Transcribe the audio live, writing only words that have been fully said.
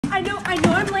I know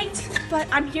I'm late, but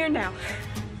I'm here now.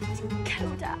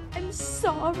 Dakota, I'm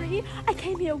sorry. I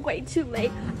came here way too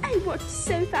late. I worked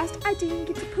so fast, I didn't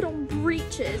get to put on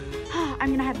breeches.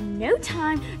 I'm gonna have no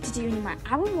time to do any of my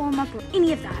hour warm-up or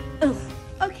any of that. Ugh.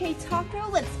 Okay, Taco,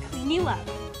 let's clean you up.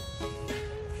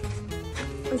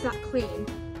 Is that clean?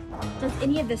 Does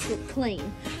any of this look clean?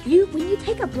 When you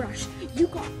take a brush, you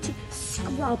got to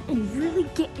scrub and really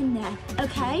get in there,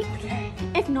 okay? Okay.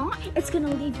 If not, it's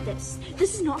gonna leave this.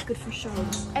 This is not good for show.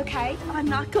 Okay? I'm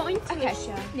not going to Okay.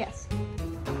 show. Yes.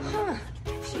 Huh.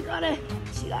 She got a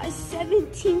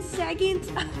 17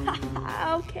 seconds.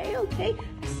 Okay.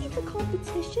 I see the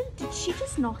competition. Did she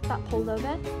just knock that pole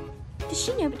over? Does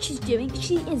she know what she's doing?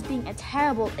 She is being a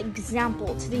terrible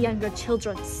example to the younger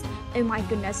children. Oh my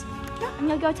goodness. No, I'm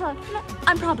gonna go tell her. No,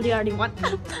 I'm probably already won.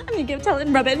 I'm gonna go tell her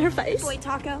and rub it in her face. Wait,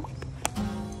 Taco.